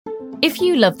If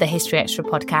you love the History Extra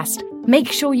podcast,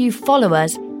 make sure you follow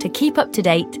us to keep up to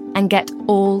date and get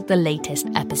all the latest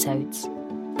episodes.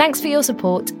 Thanks for your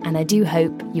support, and I do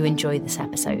hope you enjoy this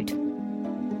episode.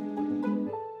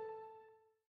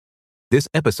 This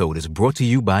episode is brought to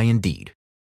you by Indeed.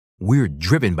 We're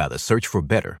driven by the search for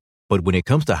better, but when it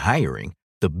comes to hiring,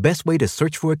 the best way to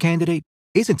search for a candidate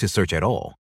isn't to search at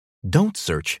all. Don't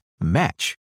search,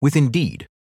 match with Indeed.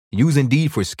 Use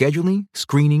Indeed for scheduling,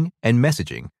 screening, and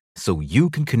messaging so you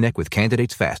can connect with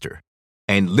candidates faster.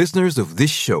 And listeners of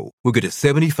this show will get a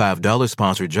 $75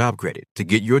 sponsored job credit to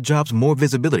get your jobs more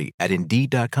visibility at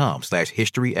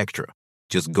Indeed.com/HistoryExtra.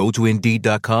 Just go to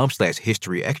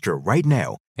Indeed.com/HistoryExtra right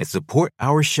now and support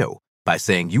our show by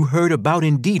saying you heard about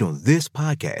Indeed on this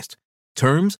podcast.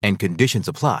 Terms and conditions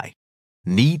apply.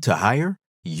 Need to hire?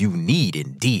 You need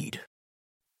Indeed.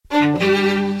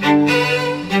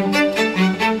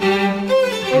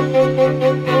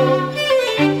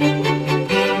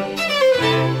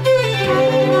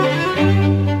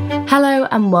 Hello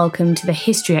and welcome to the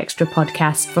History Extra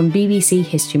podcast from BBC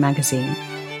History Magazine,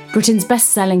 Britain's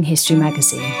best-selling history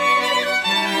magazine.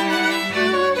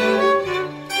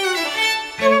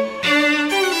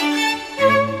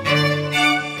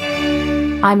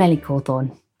 I'm Ellie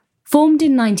Cawthorne. Formed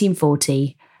in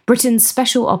 1940, Britain's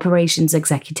Special Operations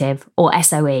Executive, or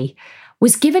SOE,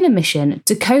 was given a mission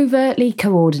to covertly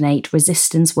coordinate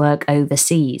resistance work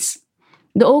overseas.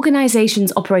 The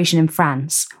organisation's operation in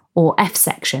France, or F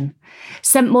Section,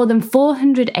 sent more than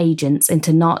 400 agents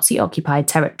into Nazi-occupied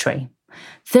territory,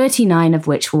 39 of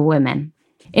which were women.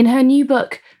 In her new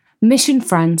book, Mission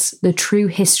France, The True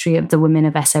History of the Women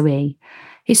of SOE,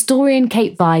 historian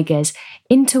Kate Vigurs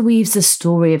interweaves the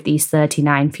story of these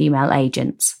 39 female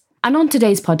agents. And on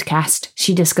today's podcast,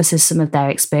 she discusses some of their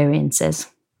experiences.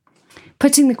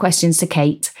 Putting the questions to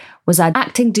Kate was our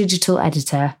acting digital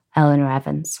editor, Eleanor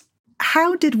Evans.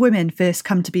 How did women first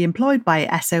come to be employed by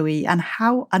SOE, and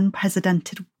how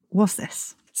unprecedented was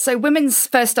this? So women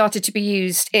first started to be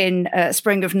used in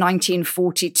spring of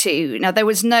 1942. Now, there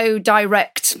was no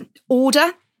direct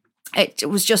order. It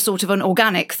was just sort of an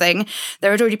organic thing. There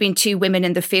had already been two women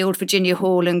in the field, Virginia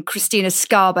Hall and Christina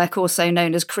Scarbeck, also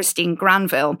known as Christine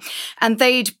Granville, and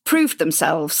they'd proved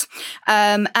themselves.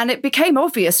 And it became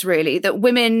obvious, really, that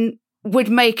women would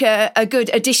make a good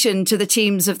addition to the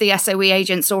teams of the SOE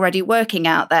agents already working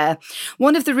out there.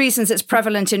 One of the reasons it's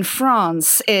prevalent in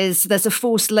France is there's a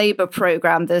forced labour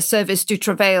programme, the Service du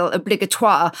Travail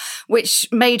Obligatoire, which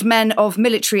made men of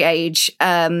military age,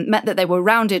 meant that they were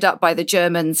rounded up by the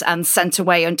Germans and sent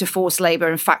away into forced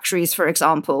labour in factories, for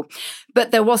example.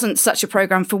 But there wasn't such a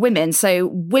programme for women, so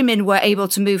women were able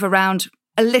to move around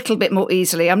a little bit more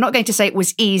easily. I'm not going to say it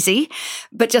was easy,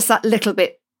 but just that little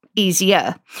bit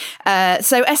easier.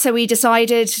 So SOE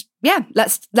decided,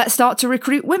 let's start to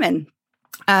recruit women.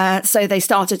 So they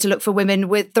started to look for women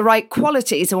with the right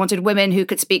qualities. They wanted women who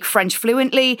could speak French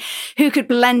fluently, who could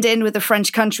blend in with the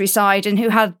French countryside, and who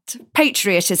had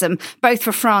patriotism, both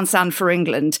for France and for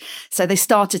England. So they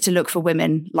started to look for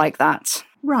women like that.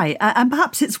 Right. And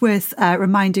perhaps it's worth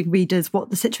reminding readers what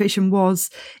the situation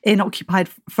was in occupied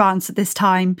France at this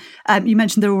time. You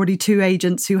mentioned there were already two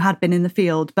agents who had been in the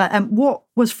field, but what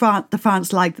was the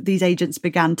France like that these agents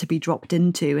began to be dropped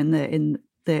into in the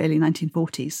early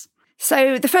 1940s?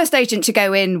 So the first agent to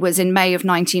go in was in May of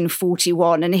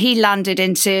 1941, and he landed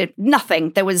into nothing.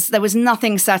 There was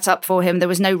nothing set up for him. There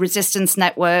was no resistance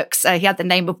networks. He had the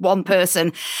name of one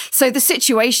person. So the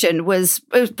situation was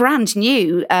brand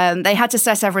new. They had to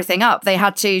set everything up. They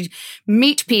had to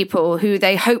meet people who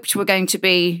they hoped were going to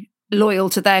be loyal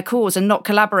to their cause and not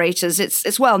collaborators.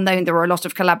 It's well known there were a lot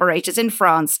of collaborators in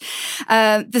France.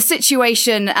 The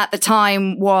situation at the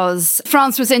time was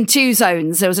France was in two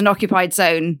zones. There was an occupied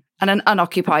zone and an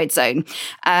unoccupied zone.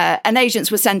 And agents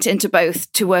were sent into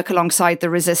both to work alongside the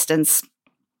resistance.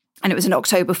 And it was in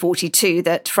October 42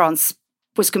 that France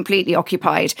was completely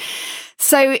occupied.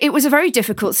 So it was a very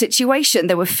difficult situation.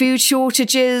 There were food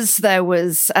shortages. There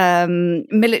was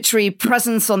military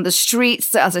presence on the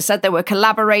streets. As I said, there were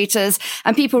collaborators,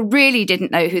 and people really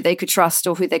didn't know who they could trust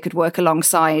or who they could work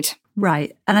alongside.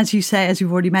 Right. And as you say, as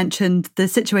you've already mentioned, the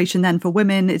situation then for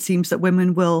women, it seems that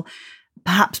women will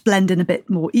perhaps blend in a bit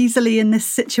more easily in this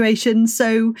situation.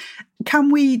 So can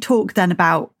we talk then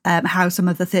about how some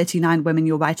of the 39 women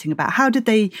you're writing about, how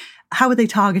were they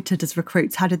targeted as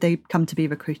recruits? How did they come to be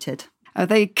recruited?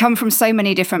 They come from so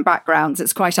many different backgrounds.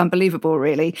 It's quite unbelievable,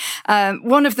 really.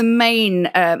 One of the main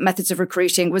methods of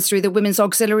recruiting was through the Women's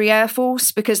Auxiliary Air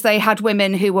Force, because they had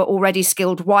women who were already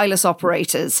skilled wireless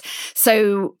operators.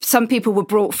 So some people were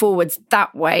brought forward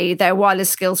that way. Their wireless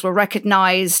skills were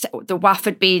recognised. The WAF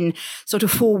had been sort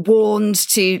of forewarned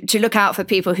to look out for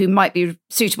people who might be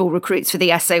suitable recruits for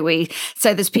the SOE.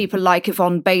 So there's people like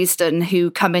Yvonne Baisden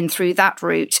who come in through that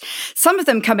route. Some of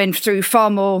them come in through far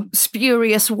more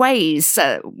spurious ways.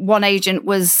 One agent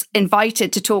was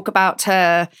invited to talk about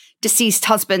her deceased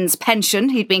husband's pension.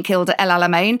 He'd been killed at El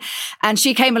Alamein. And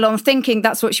she came along thinking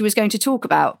that's what she was going to talk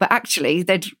about. But actually,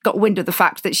 they'd got wind of the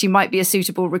fact that she might be a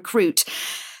suitable recruit.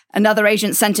 Another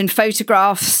agent sent in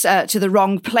photographs to the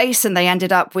wrong place and they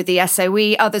ended up with the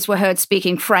SOE. Others were heard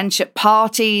speaking French at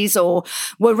parties or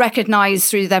were recognised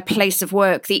through their place of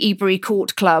work. The Ebury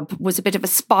Court Club was a bit of a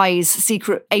spies,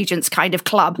 secret agents kind of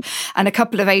club, and a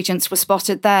couple of agents were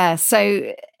spotted there.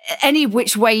 So any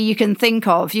which way you can think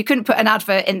of. You couldn't put an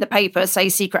advert in the paper, say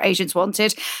secret agents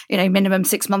wanted, minimum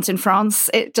 6 months in France.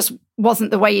 It just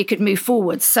wasn't the way you could move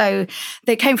forward. So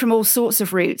they came from all sorts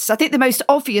of routes. I think the most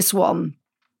obvious one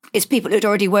is people who'd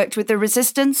already worked with the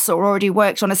resistance or already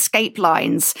worked on escape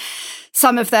lines.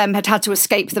 Some of them had had to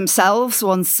escape themselves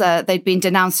once they'd been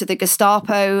denounced to the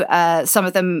Gestapo. Some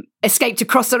of them escaped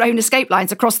across their own escape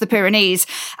lines across the Pyrenees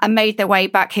and made their way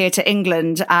back here to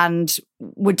England and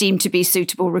were deemed to be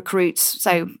suitable recruits.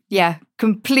 So, yeah,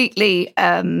 completely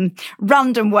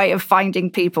random way of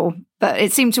finding people, but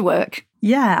it seemed to work.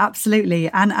 Yeah, absolutely.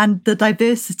 And the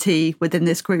diversity within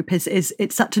this group is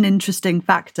it's such an interesting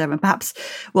factor. And perhaps,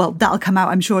 well, that'll come out,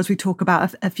 I'm sure, as we talk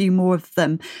about a few more of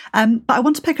them. But I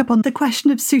want to pick up on the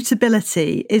question of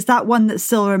suitability. Is that one that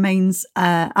still remains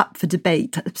up for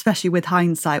debate, especially with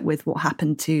hindsight with what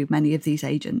happened to many of these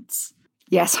agents?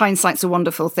 Yes, hindsight's a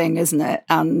wonderful thing, isn't it?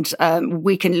 And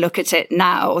we can look at it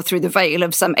now through the veil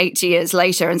of some 80 years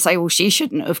later and say, well, she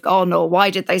shouldn't have gone, or why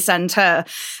did they send her?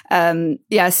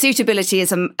 Suitability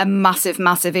is a massive,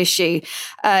 massive issue.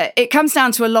 It comes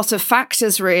down to a lot of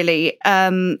factors, really.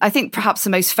 I think perhaps the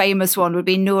most famous one would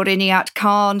be Noor Inayat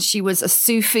Khan. She was a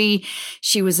Sufi.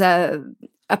 She was a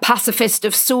pacifist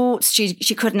of sorts.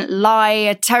 She couldn't lie,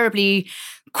 a terribly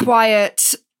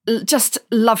quiet, just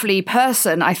lovely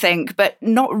person, I think, but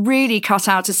not really cut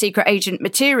out as secret agent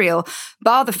material,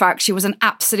 bar the fact she was an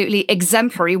absolutely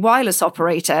exemplary wireless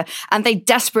operator, and they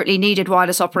desperately needed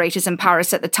wireless operators in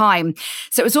Paris at the time.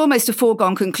 So it was almost a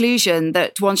foregone conclusion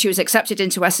that once she was accepted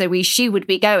into SOE, she would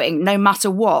be going no matter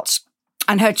what.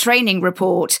 And her training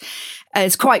report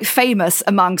is quite famous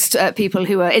amongst people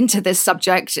who are into this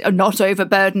subject, are not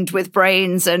overburdened with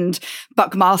brains. And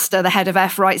Buckmaster, the head of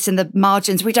F, writes in the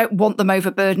margins, we don't want them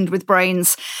overburdened with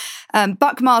brains.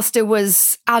 Buckmaster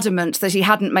was adamant that he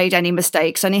hadn't made any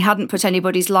mistakes and he hadn't put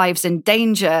anybody's lives in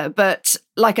danger. But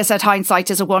like I said, hindsight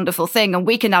is a wonderful thing. And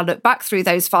we can now look back through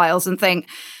those files and think,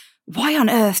 why on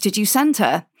earth did you send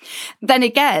her? Then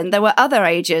again, there were other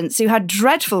agents who had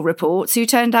dreadful reports who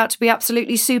turned out to be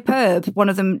absolutely superb. One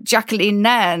of them, Jacqueline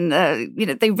Nairn,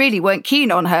 they really weren't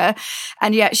keen on her.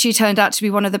 And yet she turned out to be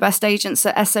one of the best agents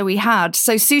that SOE had.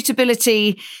 So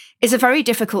suitability is a very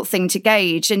difficult thing to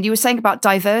gauge. And you were saying about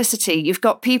diversity. You've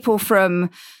got people from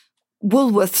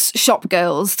Woolworths shop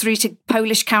girls through to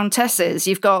Polish countesses.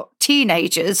 You've got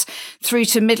teenagers through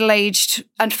to middle-aged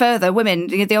and further women.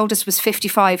 The oldest was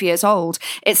 55 years old.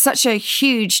 It's such a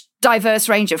huge, diverse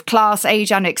range of class,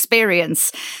 age and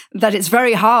experience that it's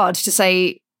very hard to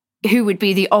say who would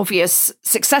be the obvious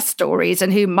success stories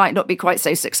and who might not be quite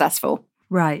so successful.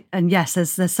 Right. And yes,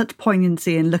 there's such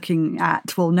poignancy in looking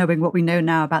at, knowing what we know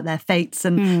now about their fates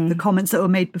and the comments that were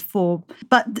made before.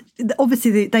 But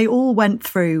obviously, they all went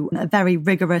through a very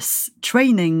rigorous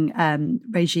training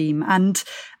regime. And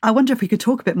I wonder if we could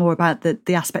talk a bit more about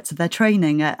the aspects of their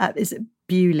training. Is it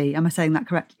Bewley? Am I saying that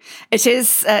correct? It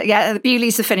is.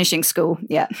 Bewley's the finishing school.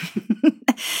 Yeah.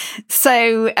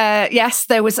 So, yes,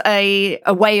 there was a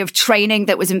way of training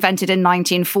that was invented in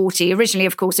 1940. Originally,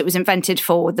 of course, it was invented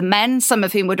for the men, some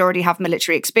of whom would already have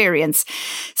military experience.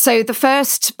 So the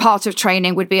first part of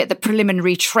training would be at the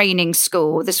preliminary training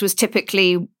school. This was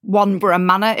typically Wanborough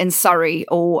Manor in Surrey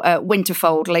or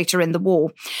Winterfold later in the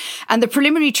war. And the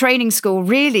preliminary training school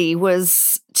really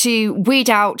was to weed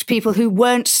out people who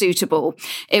weren't suitable.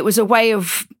 It was a way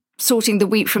of sorting the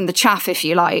wheat from the chaff, if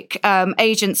you like.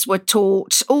 Agents were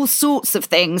taught all sorts of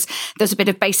things. There's a bit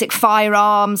of basic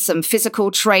firearms, some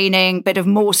physical training, bit of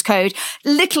Morse code,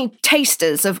 little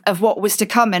tasters of what was to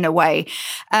come in a way.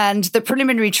 And the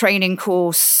preliminary training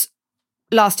course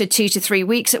lasted 2 to 3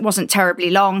 weeks. It wasn't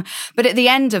terribly long. But at the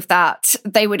end of that,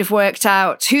 they would have worked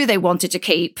out who they wanted to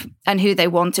keep and who they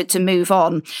wanted to move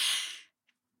on.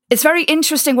 It's very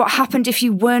interesting what happened if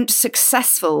you weren't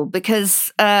successful,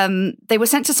 because they were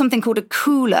sent to something called a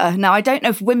cooler. Now, I don't know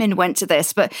if women went to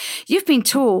this, but you've been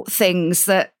taught things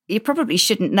that you probably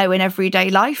shouldn't know in everyday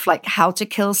life, like how to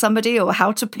kill somebody or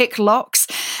how to pick locks.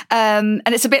 And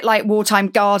it's a bit like wartime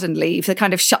garden leave. They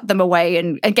kind of shut them away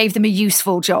and gave them a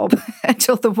useful job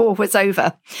until the war was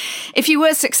over. If you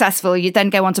were successful, you'd then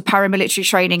go on to paramilitary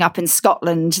training up in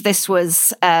Scotland. This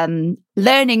was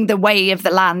learning the way of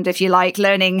the land, if you like,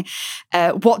 learning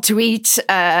what to eat,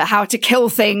 how to kill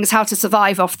things, how to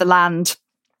survive off the land,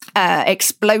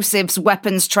 explosives,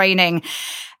 weapons training,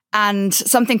 and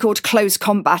something called close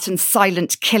combat and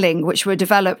silent killing, which were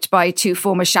developed by two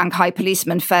former Shanghai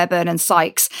policemen, Fairbairn and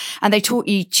Sykes. And they taught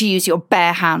you to use your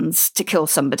bare hands to kill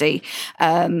somebody.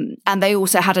 And they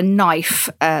also had a knife,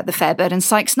 the Fairbairn and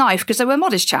Sykes knife, because they were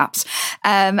modest chaps.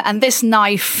 And this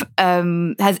knife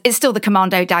is still the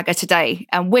commando dagger today.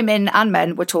 And women and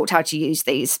men were taught how to use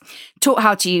these, taught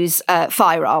how to use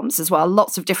firearms as well,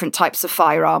 lots of different types of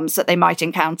firearms that they might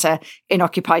encounter in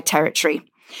occupied territory.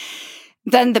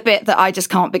 Then the bit that I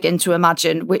just can't begin to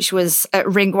imagine, which was at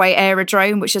Ringway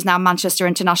Aerodrome, which is now Manchester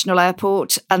International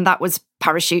Airport, and that was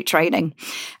parachute training.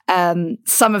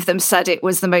 Some of them said it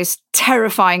was the most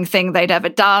terrifying thing they'd ever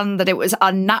done, that it was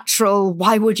unnatural.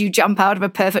 Why would you jump out of a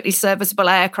perfectly serviceable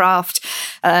aircraft?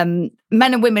 Men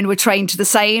and women were trained the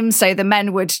same, so the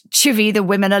men would chivvy the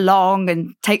women along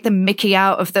and take the mickey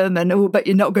out of them and, oh, but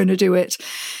you're not going to do it.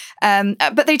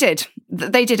 But they did.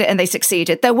 They did it and they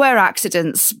succeeded. There were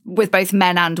accidents with both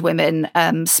men and women.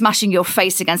 Smashing your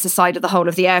face against the side of the hull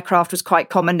of the aircraft was quite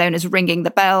common, known as ringing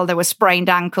the bell. There were sprained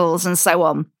ankles and so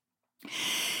on.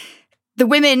 The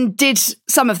women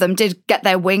some of them did get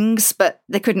their wings, but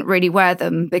they couldn't really wear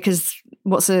them because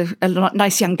what's a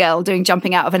nice young girl doing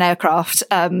jumping out of an aircraft?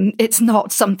 It's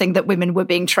not something that women were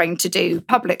being trained to do,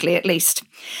 publicly at least.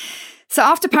 So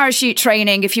after parachute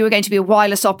training, if you were going to be a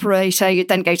wireless operator, you'd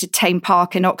then go to Tame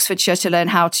Park in Oxfordshire to learn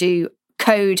how to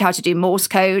code, how to do Morse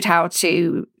code, how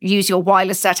to use your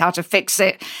wireless set, how to fix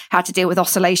it, how to deal with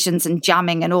oscillations and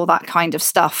jamming and all that kind of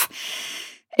stuff.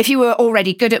 If you were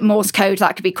already good at Morse code,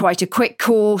 that could be quite a quick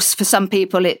course. For some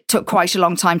people, it took quite a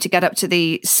long time to get up to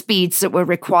the speeds that were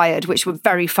required, which were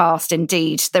very fast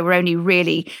indeed. They were only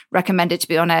really recommended to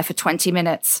be on air for 20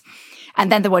 minutes. And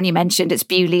then the one you mentioned, it's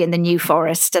Beaulieu in the New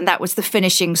Forest, and that was the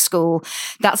finishing school.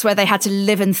 That's where they had to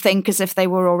live and think as if they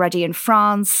were already in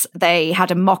France. They had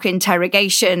a mock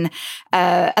interrogation,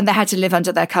 and they had to live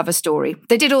under their cover story.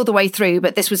 They did all the way through,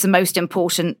 but this was the most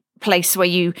important place where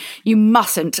you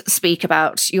mustn't speak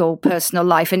about your personal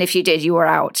life. And if you did, you were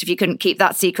out. If you couldn't keep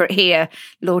that secret here,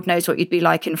 Lord knows what you'd be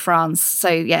like in France. So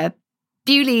yeah,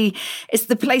 Beaulieu is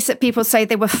the place that people say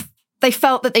they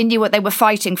felt that they knew what they were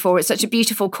fighting for. It's such a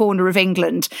beautiful corner of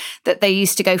England that they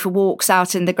used to go for walks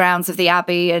out in the grounds of the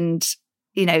Abbey and,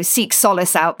 seek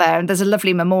solace out there. And there's a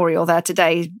lovely memorial there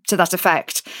today to that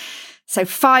effect. So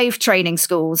 5 training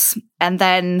schools and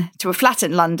then to a flat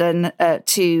in London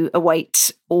to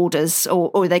await orders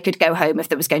or they could go home if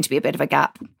there was going to be a bit of a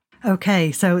gap.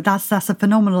 Okay, so that's a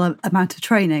phenomenal amount of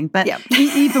training. But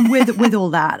even with all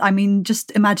that, I mean,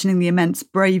 just imagining the immense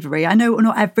bravery. I know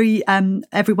not every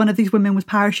one of these women was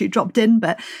parachute dropped in,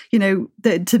 but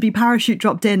to be parachute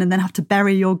dropped in and then have to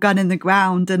bury your gun in the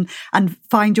ground and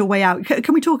find your way out.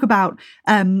 Can we talk about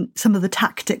some of the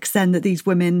tactics then that these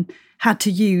women had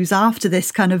to use after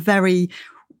this kind of very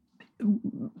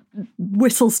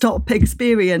whistle-stop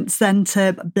experience, then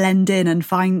to blend in and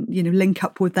find, link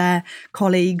up with their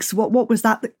colleagues? What was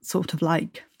that sort of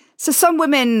like? So some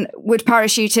women would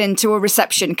parachute into a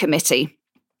reception committee,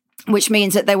 which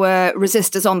means that there were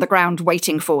resistors on the ground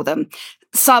waiting for them.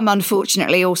 Some,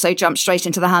 unfortunately, also jumped straight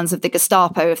into the hands of the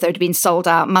Gestapo if they'd been sold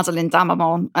out. Madeleine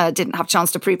Damamont didn't have a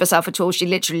chance to prove herself at all. She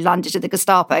literally landed at the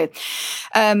Gestapo.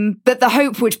 But the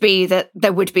hope would be that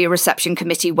there would be a reception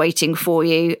committee waiting for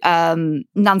you.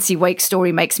 Nancy Wake's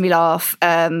story makes me laugh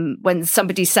when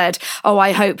somebody said, "Oh,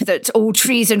 I hope that all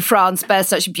trees in France bear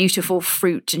such beautiful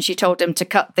fruit." And she told him to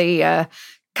cut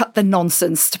the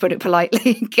nonsense, to put it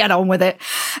politely, get on with it.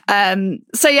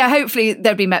 So yeah, hopefully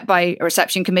they'd be met by a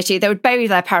reception committee. They would bury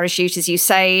their parachute, as you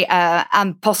say,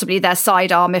 and possibly their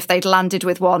sidearm if they'd landed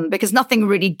with one, because nothing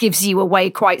really gives you away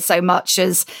quite so much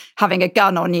as having a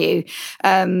gun on you.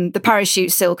 The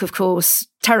parachute silk, of course,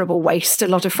 terrible waste. A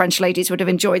lot of French ladies would have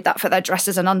enjoyed that for their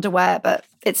dresses and underwear, but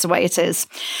it's the way it is.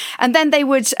 And then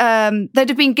they'd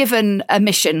have been given a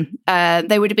mission.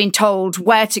 They would have been told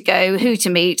where to go, who to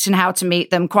meet and how to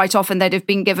meet them. Quite often they'd have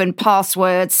been given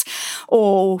passwords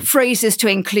or phrases to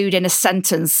include in a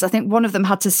sentence. I think one of them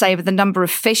had to say the number of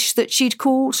fish that she'd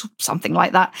caught, something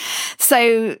like that.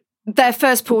 So their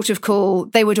first port of call,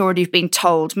 they would already have been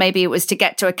told. Maybe it was to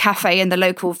get to a cafe in the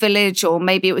local village, or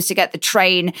maybe it was to get the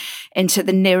train into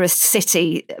the nearest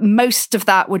city. Most of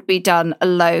that would be done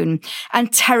alone,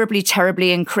 and terribly,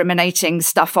 terribly incriminating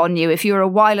stuff on you. If you're a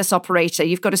wireless operator,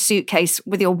 you've got a suitcase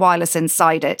with your wireless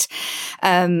inside it.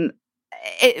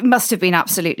 It must have been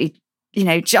absolutely,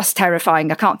 just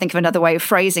terrifying. I can't think of another way of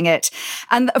phrasing it.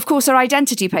 And of course, their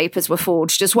identity papers were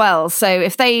forged as well. So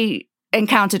if they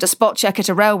encountered a spot check at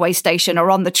a railway station or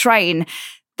on the train,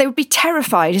 they would be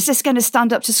terrified. Is this going to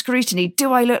stand up to scrutiny?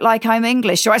 Do I look like I'm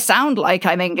English? Do I sound like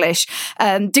I'm English?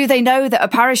 Do they know that a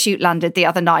parachute landed the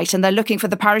other night and they're looking for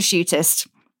the parachutist?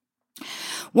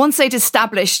 Once they'd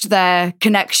established their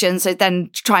connections, they'd then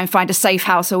try and find a safe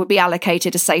house, or would be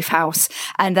allocated a safe house.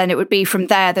 And then it would be from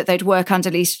there that they'd work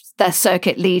underneath their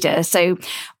circuit leader. So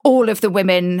all of the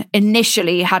women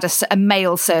initially had a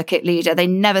male circuit leader. They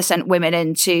never sent women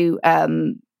in to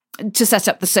set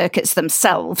up the circuits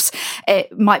themselves.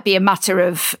 It might be a matter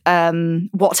of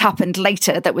what happened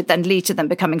later that would then lead to them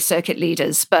becoming circuit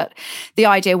leaders. But the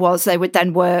idea was they would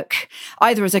then work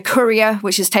either as a courier,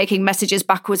 which is taking messages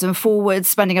backwards and forwards,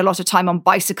 spending a lot of time on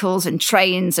bicycles and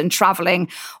trains and traveling,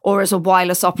 or as a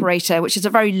wireless operator, which is a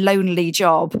very lonely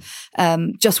job,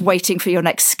 just waiting for your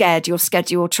next your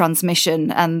scheduled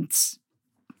transmission, and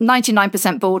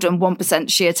 99% boredom, 1%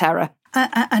 sheer terror.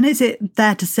 And is it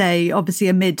fair to say, obviously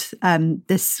amid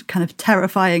this kind of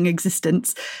terrifying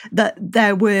existence, that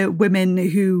there were women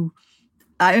who,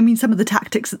 some of the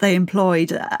tactics that they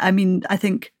employed, I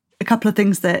think a couple of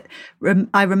things that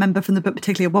I remember from the book,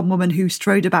 particularly one woman who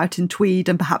strode about in tweed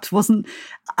and perhaps wasn't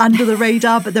under the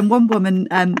radar, but then one woman,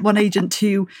 one agent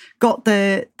who got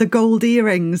the gold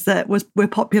earrings that were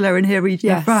popular in her region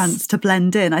of France to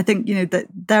blend in. I think, that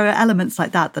there are elements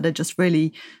like that are just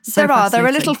really so There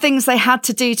are little things they had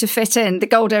to do to fit in. The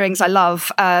gold earrings I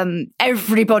love.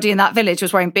 Everybody in that village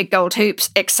was wearing big gold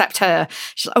hoops except her.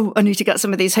 She's like, I need to get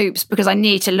some of these hoops because I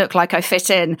need to look like I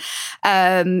fit in.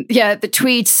 The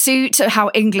tweed suit. How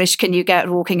English can you get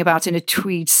walking about in a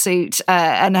tweed suit?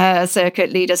 And her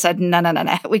circuit leader said, no,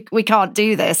 we can't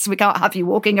do this. We can't have you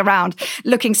walking around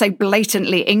looking so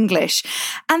blatantly English.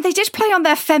 And they did play on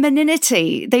their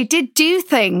femininity. They did do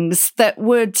things that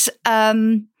would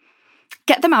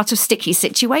get them out of sticky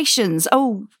situations.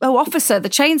 Oh, officer, the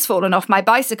chain's fallen off my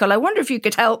bicycle. I wonder if you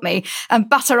could help me, and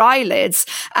batter eyelids,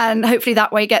 and hopefully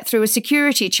that way get through a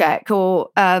security check, or,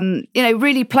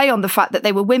 really play on the fact that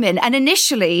they were women. And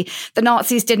initially, the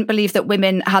Nazis didn't believe that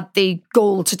women had the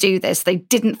gall to do this. They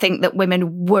didn't think that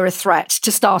women were a threat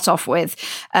to start off with.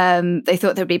 They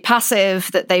thought they'd be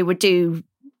passive, that they would do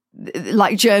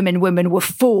like German women were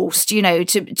forced,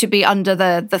 to be under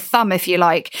the thumb, if you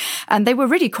like. And they were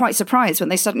really quite surprised when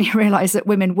they suddenly realized that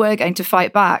women were going to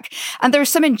fight back. And there are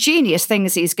some ingenious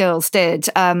things these girls did.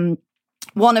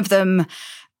 One of them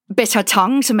bit her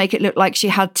tongue to make it look like she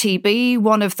had TB.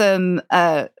 One of them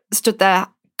stood there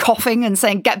coughing and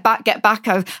saying, get back,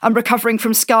 I'm recovering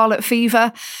from scarlet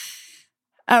fever.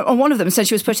 And one of them said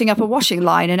she was putting up a washing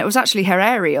line, and it was actually her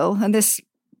aerial. And this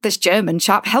German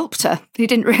chap helped her. He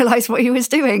didn't realise what he was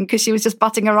doing because she was just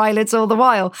batting her eyelids all the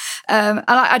while. And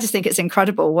I just think it's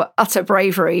incredible, what utter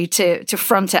bravery to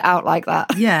front it out like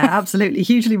that. Yeah, absolutely.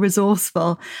 Hugely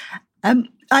resourceful. But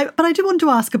I do want to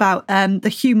ask about the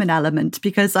human element,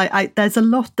 because there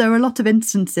are a lot of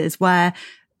instances where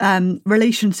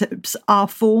relationships are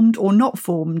formed or not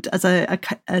formed as a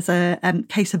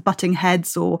case of butting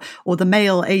heads, or the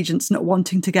male agents not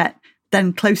wanting to get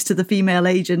then close to the female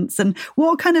agents. And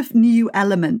what kind of new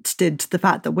element did the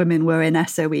fact that women were in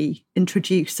SOE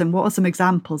introduce? And what are some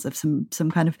examples of some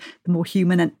kind of the more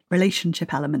human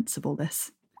relationship elements of all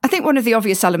this? I think one of the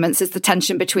obvious elements is the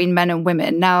tension between men and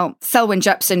women. Now, Selwyn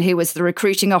Jepson, who was the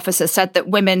recruiting officer, said that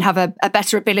women have a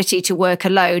better ability to work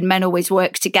alone. Men always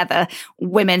work together.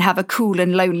 Women have a cool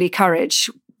and lonely courage,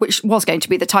 which was going to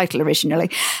be the title originally.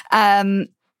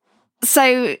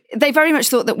 So they very much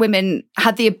thought that women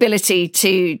had the ability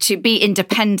to be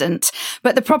independent.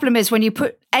 But the problem is, when you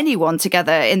put anyone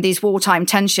together in these wartime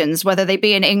tensions, whether they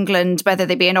be in England, whether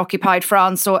they be in occupied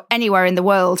France or anywhere in the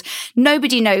world,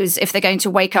 nobody knows if they're going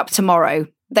to wake up tomorrow.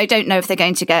 They don't know if they're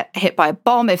going to get hit by a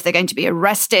bomb, if they're going to be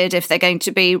arrested, if they're going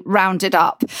to be rounded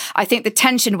up. I think the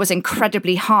tension was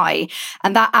incredibly high,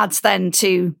 and that adds then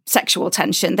to sexual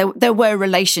tension. There were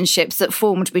relationships that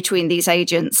formed between these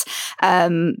agents.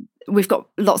 We've got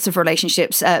lots of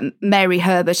relationships. Mary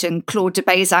Herbert and Claude de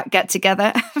Bayzac get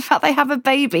together. In fact, they have a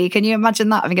baby. Can you imagine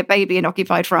that, having a baby in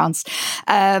occupied France?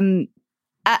 And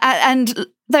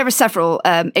there are several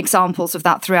examples of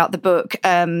that throughout the book.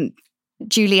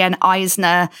 Julienne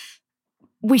Eisner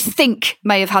we think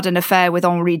may have had an affair with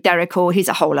Henri Dericourt. He's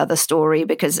a whole other story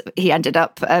because he ended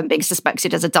up being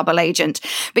suspected as a double agent.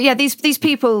 But yeah, these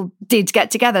people did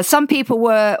get together. Some people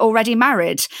were already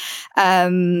married.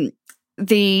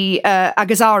 The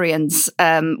Agazarians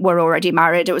were already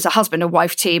married. It was a husband and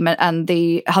wife team and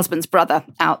the husband's brother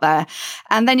out there.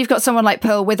 And then you've got someone like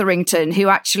Pearl Witherington, who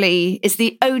actually is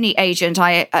the only agent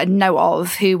I know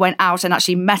of who went out and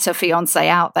actually met a fiancé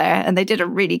out there. And they did a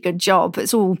really good job.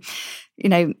 It's all,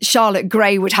 Charlotte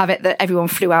Gray would have it that everyone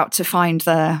flew out to find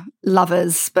their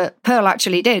lovers, but Pearl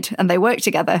actually did. And they worked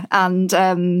together. And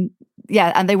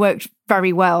and they worked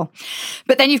very well.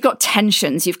 But then you've got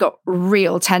tensions. You've got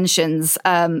real tensions.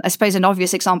 I suppose an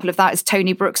obvious example of that is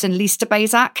Tony Brooks and Lise de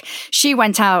Bayzac. She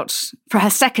went out for her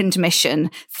second mission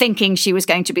thinking she was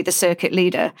going to be the circuit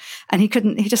leader. And he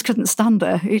just couldn't stand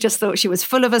her. He just thought she was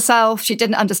full of herself. She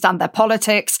didn't understand their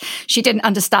politics. She didn't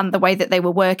understand the way that they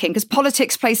were working, because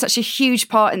politics plays such a huge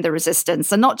part in the resistance.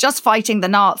 They're not just fighting the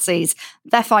Nazis.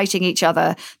 They're fighting each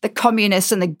other. The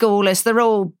communists and the Gaullists, they're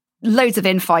all loads of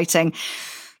infighting.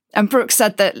 And Brooks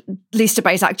said that Lise de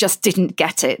Bayzac just didn't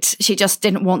get it. She just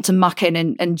didn't want to muck in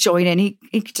and join in.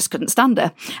 He just couldn't stand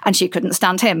her. And she couldn't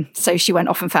stand him. So she went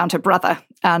off and found her brother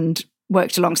and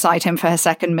worked alongside him for her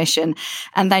second mission.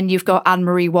 And then you've got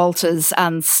Anne-Marie Walters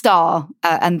and Starr,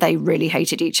 and they really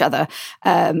hated each other.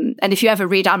 And if you ever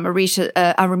read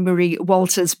Anne-Marie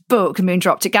Walters' book,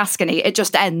 Moondrop to Gascony, it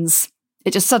just ends.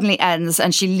 It just suddenly ends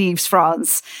and she leaves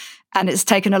France. And it's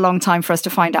taken a long time for us to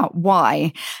find out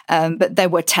why. But there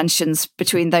were tensions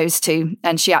between those two.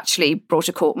 And she actually brought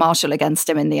a court-martial against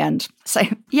him in the end. So,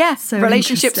 yeah, so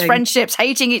relationships, friendships,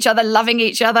 hating each other, loving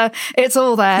each other. It's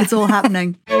all there. It's all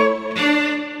happening.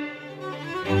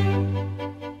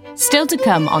 Still to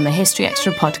come on the History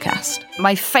Extra podcast.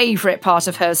 My favourite part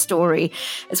of her story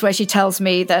is where she tells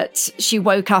me that she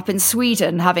woke up in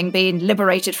Sweden having been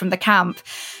liberated from the camp.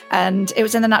 And it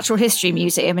was in the Natural History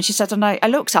Museum. And she said, and I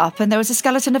looked up and there was a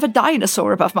skeleton of a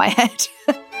dinosaur above my head.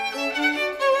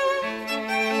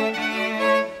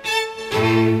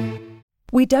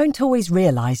 We don't always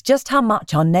realise just how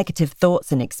much our negative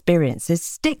thoughts and experiences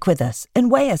stick with us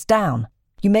and weigh us down.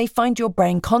 You may find your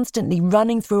brain constantly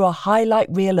running through a highlight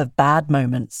reel of bad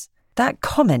moments. That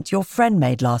comment your friend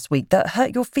made last week that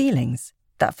hurt your feelings.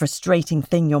 That frustrating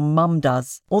thing your mum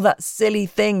does. Or that silly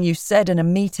thing you said in a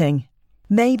meeting.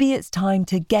 Maybe it's time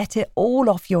to get it all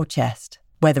off your chest.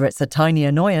 Whether it's a tiny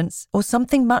annoyance or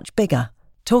something much bigger,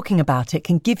 talking about it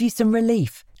can give you some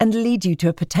relief and lead you to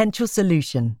a potential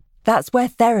solution. That's where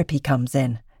therapy comes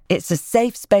in. It's a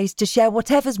safe space to share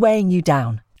whatever's weighing you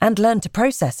down and learn to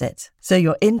process it, so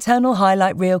your internal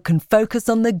highlight reel can focus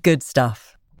on the good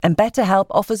stuff. And BetterHelp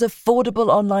offers affordable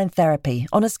online therapy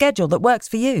on a schedule that works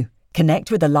for you. Connect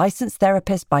with a licensed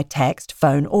therapist by text,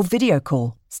 phone, or video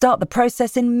call. Start the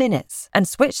process in minutes and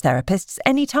switch therapists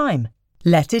anytime.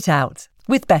 Let it out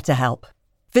with BetterHelp.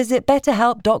 Visit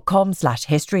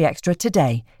betterhelp.com/historyextra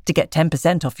today to get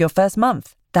 10% off your first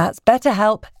month. That's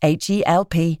BetterHelp,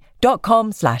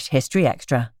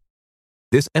 HELP.com/historyextra.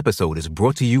 This episode is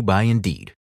brought to you by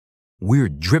Indeed. We're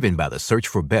driven by the search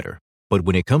for better, but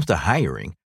when it comes to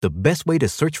hiring, the best way to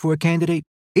search for a candidate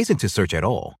isn't to search at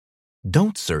all.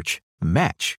 Don't search,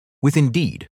 match with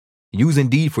Indeed. Use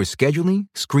Indeed for scheduling,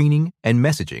 screening, and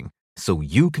messaging so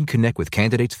you can connect with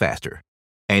candidates faster.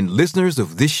 And listeners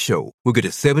of this show will get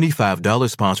a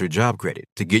 $75 sponsored job credit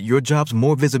to get your jobs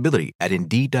more visibility at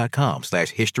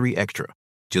Indeed.com/historyextra.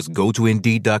 Just go to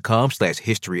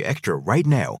Indeed.com/historyextra right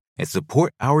now and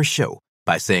support our show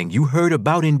by saying you heard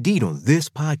about Indeed on this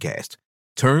podcast.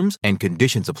 Terms and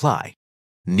conditions apply.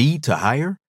 Need to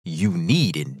hire? You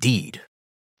need Indeed.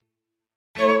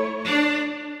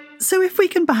 So if we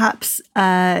can perhaps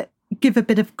give a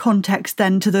bit of context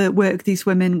then to the work these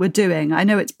women were doing. I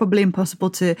know it's probably impossible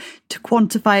to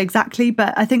quantify exactly,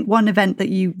 but I think one event that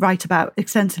you write about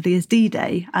extensively is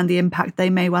D-Day and the impact they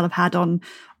may well have had on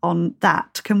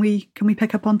that. Can we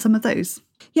pick up on some of those?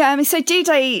 Yeah, I mean, so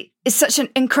D-Day is such an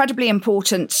incredibly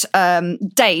important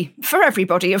day for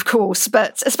everybody, of course,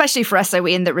 but especially for SOE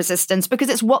and the resistance, because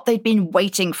it's what they'd been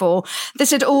waiting for.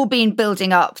 This had all been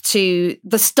building up to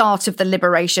the start of the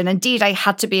liberation, and D-Day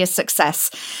had to be a success.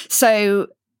 So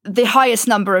the highest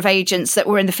number of agents that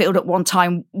were in the field at one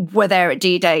time were there at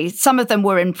D-Day. Some of them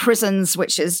were in prisons,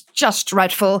 which is just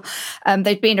dreadful.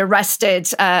 They'd been arrested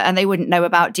and they wouldn't know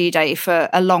about D-Day for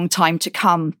a long time to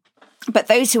come. But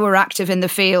those who were active in the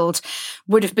field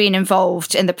would have been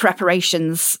involved in the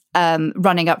preparations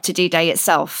running up to D-Day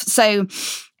itself. So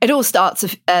it all starts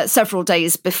several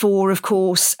days before, of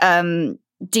course.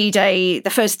 D-Day, the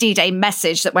first D-Day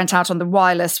message that went out on the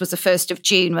wireless was the 1st of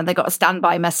June when they got a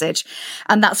standby message.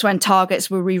 And that's when targets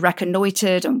were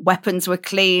re-reconnoitred and weapons were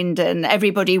cleaned and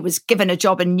everybody was given a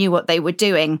job and knew what they were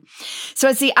doing. So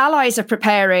as the Allies are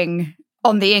preparing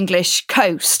on the English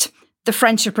coast, the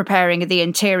French are preparing in the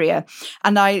interior.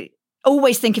 And I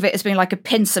always think of it as being like a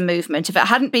pincer movement. If it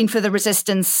hadn't been for the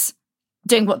resistance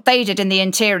doing what they did in the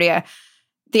interior,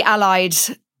 the Allied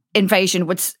invasion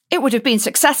would have been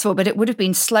successful, but it would have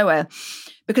been slower,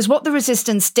 because what the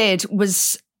resistance did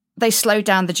was they slowed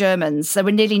down the Germans. There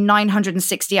were nearly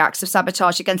 960 acts of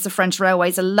sabotage against the French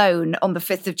railways alone on the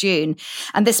 5th of June.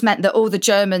 And this meant that all the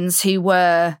Germans who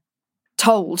were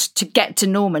told to get to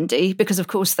Normandy, because of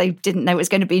course they didn't know it was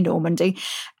going to be Normandy,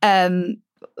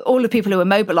 all the people who were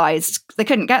mobilised, they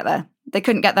couldn't get there. They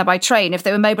couldn't get there by train. If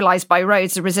they were mobilised by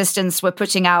roads, the resistance were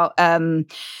putting out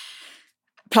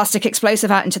plastic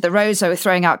explosive out into the roads. They were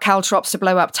throwing out caltrops to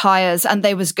blow up tyres, and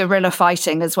there was guerrilla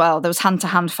fighting as well. There was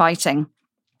hand-to-hand fighting.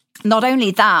 Not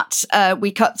only that, the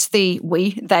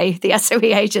SOE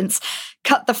agents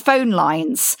cut the phone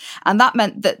lines, and that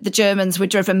meant that the Germans were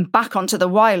driven back onto the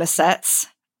wireless sets,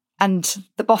 and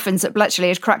the boffins at Bletchley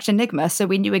had cracked Enigma, so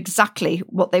we knew exactly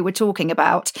what they were talking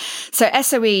about. So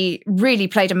SOE really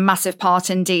played a massive part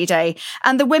in D-Day,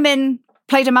 and the women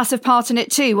played a massive part in it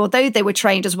too. Although they were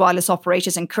trained as wireless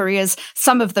operators and couriers,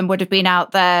 some of them would have been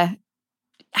out there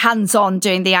hands-on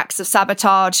doing the acts of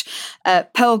sabotage.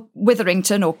 Pearl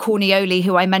Witherington, or Cornioli,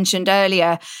 who I mentioned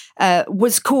earlier,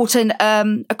 was caught in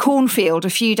a cornfield a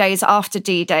few days after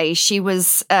D-Day. She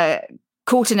was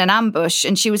caught in an ambush,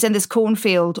 and she was in this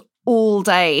cornfield all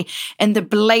day in the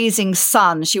blazing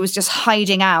sun. She was just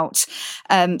hiding out.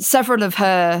 Several of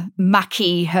her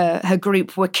Maquis, her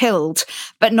group, were killed,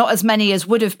 but not as many as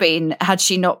would have been had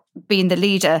she not been the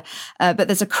leader. But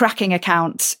there's a cracking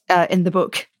account in the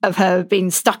book of her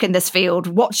being stuck in this field,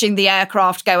 watching the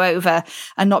aircraft go over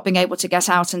and not being able to get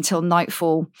out until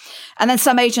nightfall. And then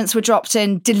some agents were dropped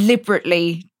in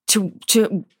deliberately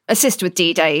to assist with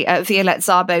D-Day. Violette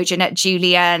Szabo, Jeanette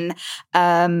Julien,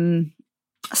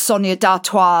 Sonia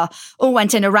D'Artois all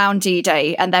went in around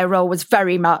D-Day, and their role was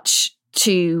very much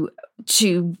to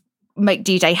make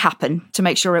D-Day happen, to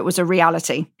make sure it was a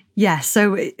reality. Yes,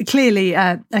 so clearly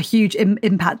a huge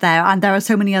impact there, and there are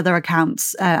so many other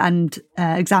accounts and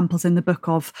examples in the book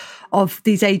of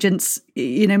these agents,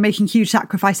 making huge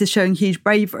sacrifices, showing huge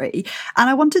bravery. And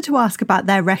I wanted to ask about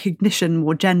their recognition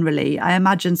more generally. I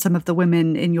imagine some of the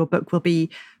women in your book will be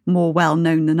more well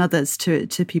known than others to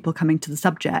people coming to the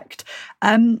subject.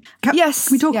 Yes,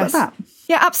 can we talk about that?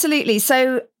 Yeah, absolutely.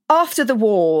 So after the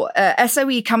war,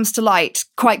 SOE comes to light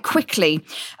quite quickly.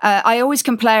 I always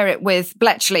compare it with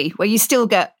Bletchley, where you still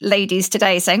get ladies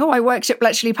today saying, I worked at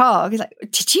Bletchley Park. It's like,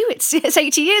 did you? It's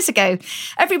 80 years ago.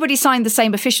 Everybody signed the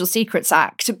same Official Secrets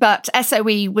Act, but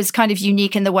SOE was kind of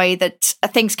unique in the way that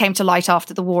things came to light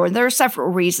after the war. And there are several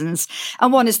reasons.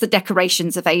 And one is the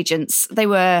decorations of agents. They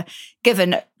were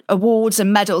given awards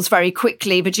and medals very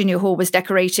quickly. Virginia Hall was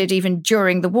decorated even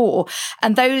during the war.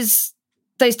 And those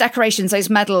decorations, those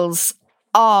medals,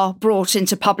 are brought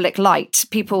into public light.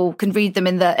 People can read them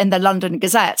in the London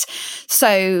Gazette.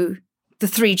 So the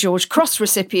 3 George Cross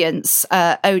recipients,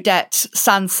 Odette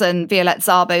Sanson, Violette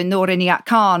Szabo, Noor Inayat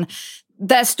Khan,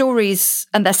 their stories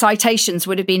and their citations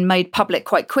would have been made public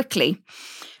quite quickly.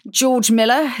 George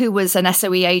Miller, who was an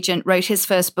SOE agent, wrote his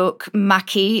first book,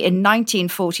 Maquis, in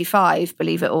 1945,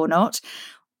 believe it or not.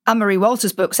 Anne-Marie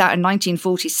Walter's book's out in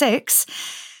 1946.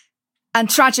 And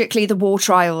tragically, the war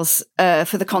trials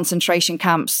for the concentration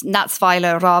camps,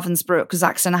 Natzweiler, Ravensbrück,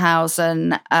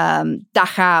 Sachsenhausen,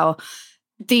 Dachau,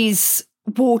 these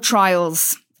war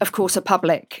trials, of course, are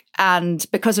public. And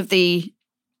because of the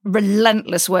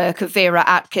relentless work of Vera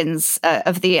Atkins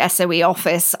of the SOE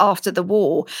office after the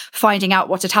war, finding out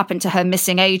what had happened to her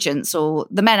missing agents, or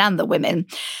the men and the women,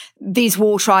 these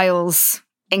war trials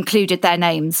included their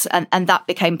names, and that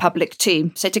became public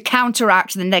too. So to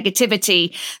counteract the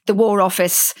negativity, the War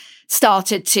Office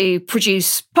started to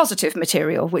produce positive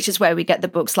material, which is where we get the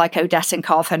books like Odette and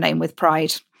Carve Her Name with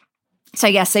Pride. So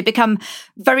yes, they become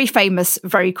very famous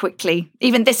very quickly.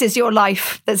 Even This Is Your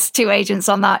Life, there's 2 agents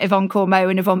on that, Yvonne Cormeau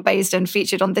and Yvonne Baisden,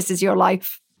 featured on This Is Your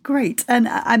Life. Great. And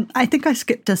I think I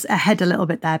skipped us ahead a little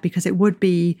bit there, because it would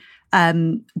be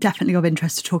definitely of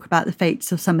interest to talk about the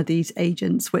fates of some of these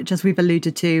agents, which, as we've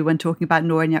alluded to when talking about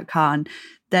Noor Inayat Khan,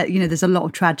 that there's a lot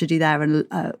of tragedy there and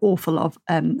awful of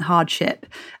hardship.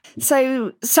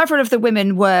 So several of the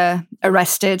women were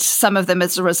arrested, some of them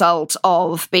as a result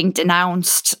of being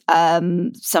denounced.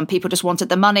 Some people just wanted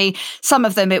the money. Some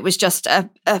of them, it was just a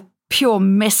pure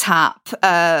mishap.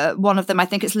 One of them, I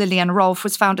think it's Lillian Rolfe,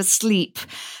 was found asleep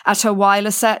at her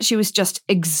Wyler set. She was just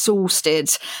exhausted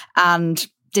and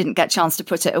didn't get a chance to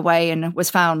put it away and was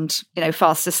found,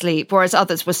 fast asleep, whereas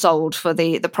others were sold for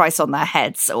the price on their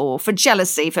heads or for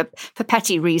jealousy, for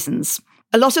petty reasons.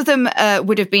 A lot of them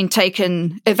would have been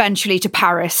taken eventually to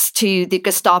Paris, to the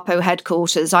Gestapo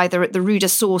headquarters, either at the Rue de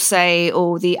Saussay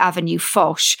or the Avenue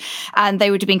Foch. And they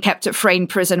would have been kept at Frayne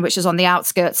Prison, which is on the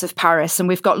outskirts of Paris. And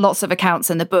we've got lots of accounts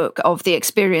in the book of the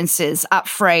experiences at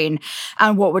Frayne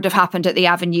and what would have happened at the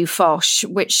Avenue Foch,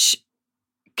 which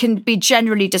can be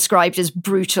generally described as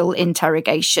brutal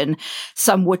interrogation.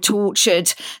 Some were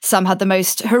tortured. Some had the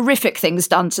most horrific things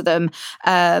done to them.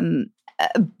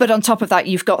 But on top of that,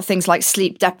 you've got things like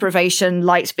sleep deprivation,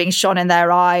 lights being shone in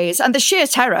their eyes, and the sheer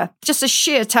terror, just the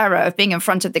sheer terror of being in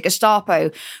front of the Gestapo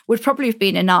would probably have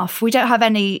been enough. We don't have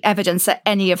any evidence that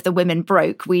any of the women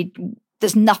broke.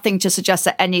 There's nothing to suggest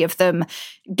that any of them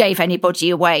gave anybody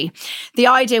away. The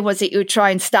idea was that you would try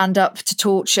and stand up to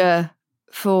torture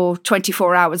for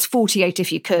 24 hours, 48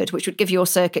 if you could, which would give your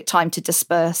circuit time to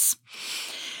disperse.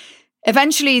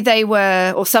 Eventually,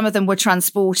 some of them were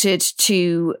transported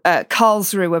to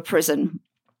Karlsruhe prison,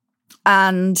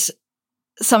 and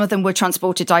some of them were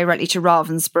transported directly to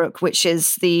Ravensbrück, which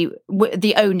is the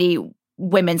only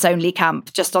women's only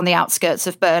camp just on the outskirts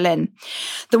of Berlin.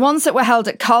 The ones that were held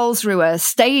at Karlsruhe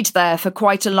stayed there for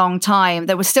quite a long time.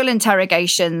 There were still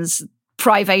interrogations,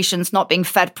 privations, not being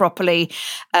fed properly.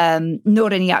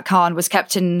 Nur Inayat Khan was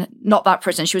kept in not that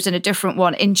prison. She was in a different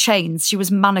one, in chains. She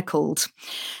was manacled.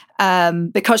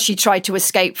 Because she tried to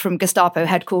escape from Gestapo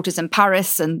headquarters in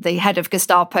Paris, and the head of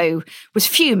Gestapo was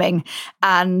fuming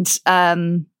and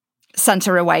sent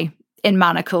her away in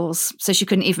manacles, so she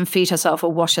couldn't even feed herself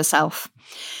or wash herself.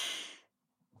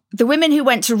 The women who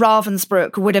went to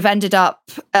Ravensbrück would have ended up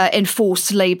in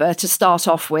forced labour to start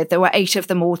off with. There were 8 of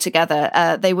them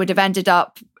altogether. They would have ended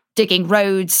up digging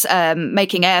roads,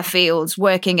 making airfields,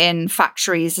 working in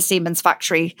factories. The Siemens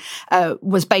factory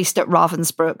was based at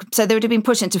Ravensbrück. So they would have been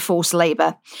put into forced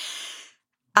labour.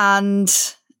 And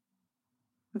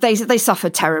they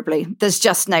suffered terribly. There's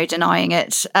just no denying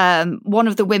it. One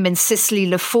of the women, Cicely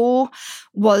Lefort,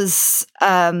 was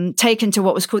taken to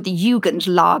what was called the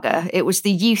Jugendlager. It was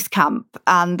the youth camp,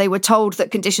 and they were told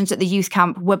that conditions at the youth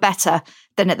camp were better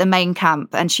than at the main camp,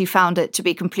 and she found it to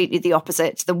be completely the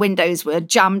opposite. The windows were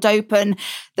jammed open,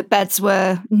 the beds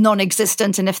were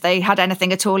non-existent, and if they had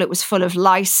anything at all, it was full of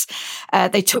lice.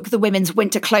 They took the women's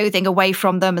winter clothing away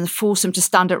from them and forced them to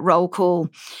stand at roll call.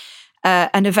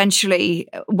 And eventually,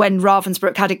 when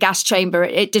Ravensbrück had a gas chamber,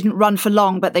 it didn't run for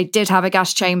long, but they did have a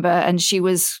gas chamber, and she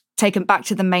was taken back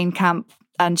to the main camp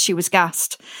and she was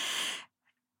gassed.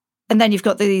 And then you've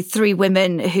got the 3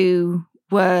 women who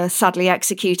were sadly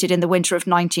executed in the winter of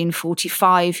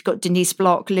 1945. You've got Denise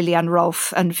Bloch, Lillian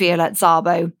Rolfe, and Violette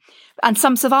Szabo. And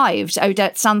some survived.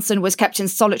 Odette Sanson was kept in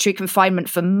solitary confinement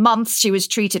for months. She was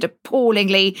treated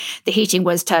appallingly. The heating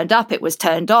was turned up. It was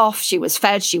turned off. She was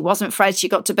fed. She wasn't fed. She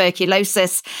got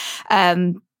tuberculosis.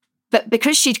 But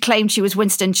because she'd claimed she was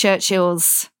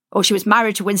she was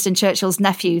married to Winston Churchill's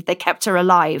nephew, they kept her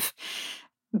alive.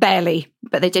 Barely,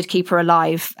 but they did keep her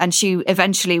alive. And she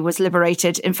eventually was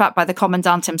liberated, in fact, by the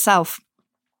commandant himself.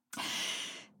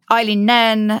 Eileen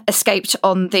Nairn escaped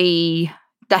on the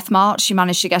Death March. She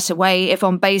managed to get away.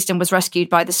 Yvonne Baisden was rescued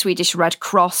by the Swedish Red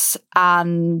Cross,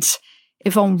 and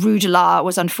Yvonne Rudelar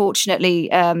was unfortunately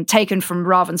taken from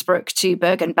Ravensbrück to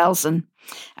Bergen-Belsen,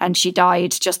 and she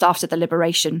died just after the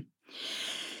liberation.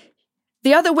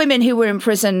 The other women who were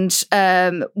imprisoned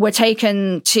were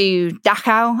taken to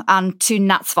Dachau and to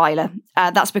Natzweiler.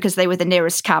 That's because they were the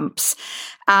nearest camps.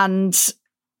 And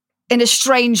in a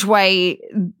strange way,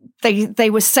 they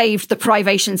were saved the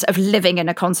privations of living in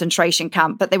a concentration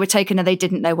camp, but they were taken and they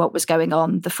didn't know what was going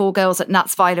on. The 4 girls at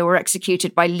Natzweiler were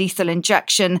executed by lethal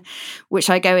injection,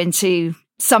 which I go into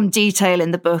some detail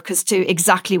in the book as to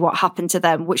exactly what happened to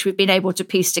them, which we've been able to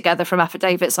piece together from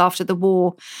affidavits after the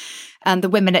war. And the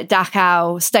women at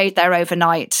Dachau stayed there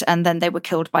overnight, and then they were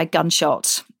killed by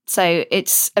gunshot. So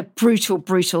it's a brutal,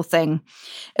 brutal thing.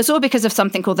 It's all because of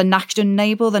something called the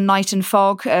Nachtennebel, the night and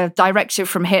fog, a directive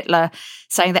from Hitler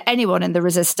saying that anyone in the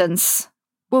resistance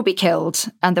will be killed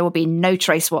and there will be no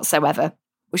trace whatsoever,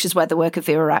 which is where the work of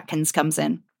Vera Atkins comes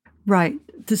in. Right.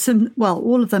 There's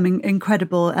all of them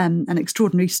incredible and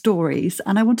extraordinary stories.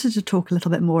 And I wanted to talk a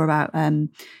little bit more about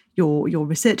your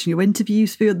research and your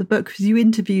interviews for the book, because you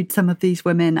interviewed some of these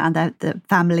women and their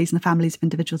families and the families of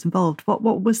individuals involved.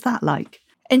 What was that like?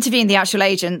 Interviewing the actual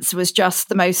agents was just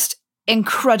the most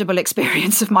incredible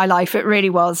experience of my life. It really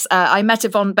was. I met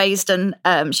Yvonne Baisden.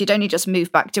 She'd only just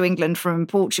moved back to England from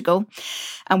Portugal,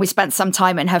 and we spent some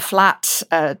time in her flat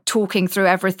talking through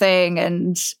everything.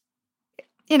 And,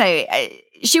 you know,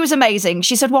 she was amazing.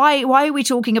 She said, why are we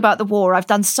talking about the war? I've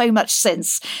done so much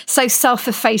since, so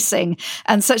self-effacing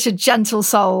and such a gentle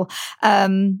soul.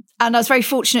 And I was very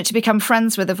fortunate to become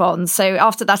friends with Yvonne. So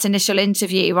after that initial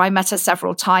interview, I met her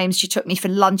several times. She took me for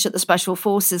lunch at the Special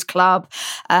Forces Club.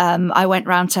 I went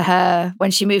round to her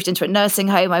when she moved into a nursing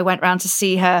home. I went round to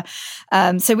see her.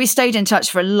 So we stayed in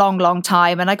touch for a long, long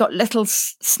time. And I got little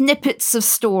snippets of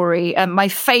story. And my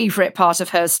favourite part of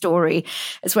her story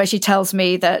is where she tells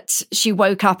me that she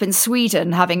woke up in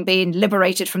Sweden, having been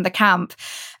liberated from the camp.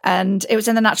 And it was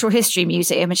in the Natural History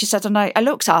Museum. And she said, and I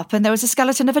looked up and there was a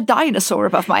skeleton of a dinosaur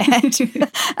above my head.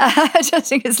 I just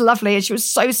think it's lovely. And she was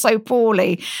so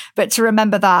poorly. But to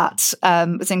remember that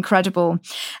was incredible.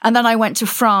 And then I went to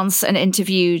France and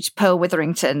interviewed Pearl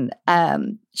Witherington.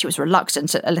 She was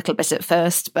reluctant a little bit at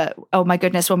first, but oh my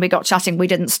goodness, when we got chatting, we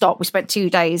didn't stop. We spent 2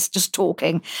 days just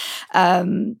talking.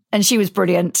 And she was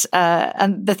brilliant.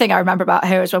 And the thing I remember about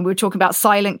her is when we were talking about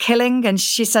silent killing, and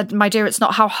she said, my dear, it's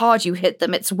not how hard you hit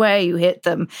them, it's where you hit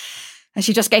them. And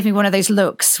she just gave me one of those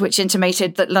looks, which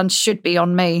intimated that lunch should be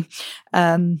on me.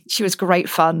 She was great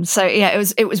fun. So yeah,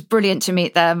 it was brilliant to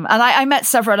meet them. And I met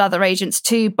several other agents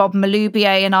too. Bob Maloubier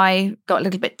and I got a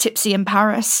little bit tipsy in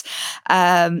Paris.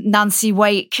 Nancy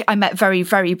Wake, I met very,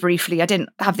 very briefly. I didn't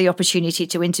have the opportunity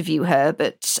to interview her,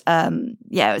 but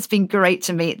yeah, it's been great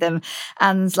to meet them.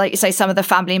 And like you say, some of the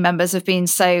family members have been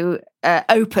so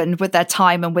open with their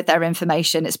time and with their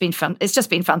information. It's been fun. It's just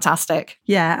been fantastic.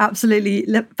 Yeah, absolutely.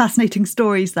 Fascinating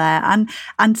stories there,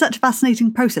 and such a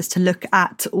fascinating process to look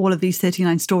at all of these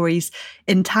 39 stories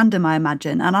in tandem, I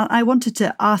imagine. And I wanted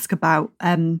to ask about,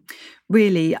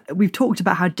 really, we've talked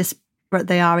about how disparate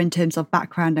they are in terms of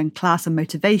background and class and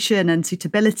motivation and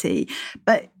suitability,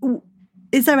 but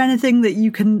is there anything that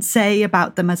you can say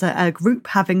about them as a group,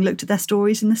 having looked at their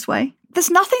stories in this way? There's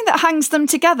nothing that hangs them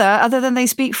together other than they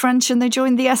speak French and they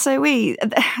joined the SOE.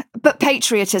 But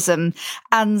patriotism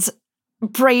and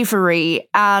bravery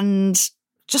and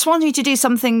just wanting to do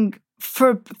something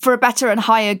for a better and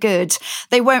higher good.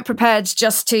 They weren't prepared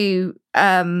just to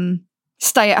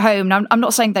stay at home. Now, I'm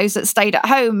not saying those that stayed at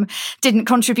home didn't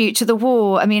contribute to the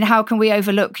war. I mean, how can we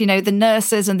overlook, the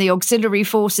nurses and the auxiliary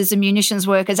forces and munitions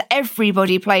workers?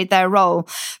 Everybody played their role.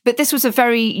 But this was a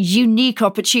very unique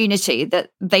opportunity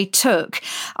that they took.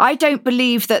 I don't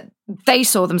believe that they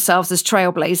saw themselves as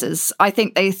trailblazers. I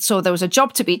think they saw there was a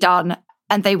job to be done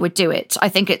and they would do it. I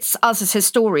think it's us as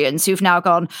historians who've now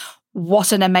gone,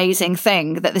 what an amazing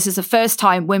thing that this is the first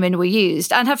time women were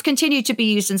used and have continued to be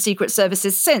used in secret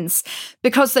services since,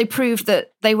 because they proved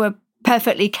that they were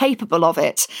perfectly capable of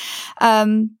it.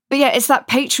 But yeah, it's that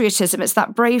patriotism, it's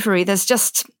that bravery. There's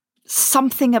just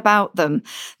something about them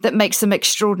that makes them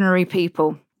extraordinary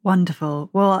people.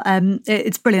 Wonderful. Well,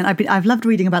 it's brilliant. I've loved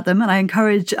reading about them, and I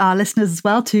encourage our listeners as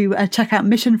well to check out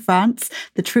Mission France,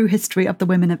 The True History of the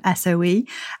Women of SOE.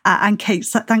 And Kate,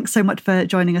 thanks so much for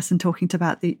joining us and talking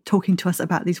to us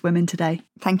about these women today.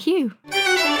 Thank you.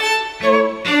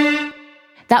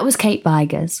 That was Kate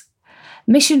Biegers.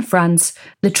 Mission France,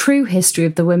 The True History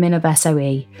of the Women of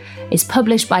SOE is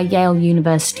published by Yale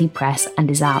University Press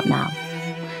and is out now.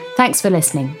 Thanks for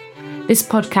listening. This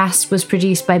podcast was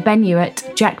produced by Ben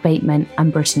Hewitt, Jack Bateman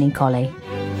and Brittany Colley.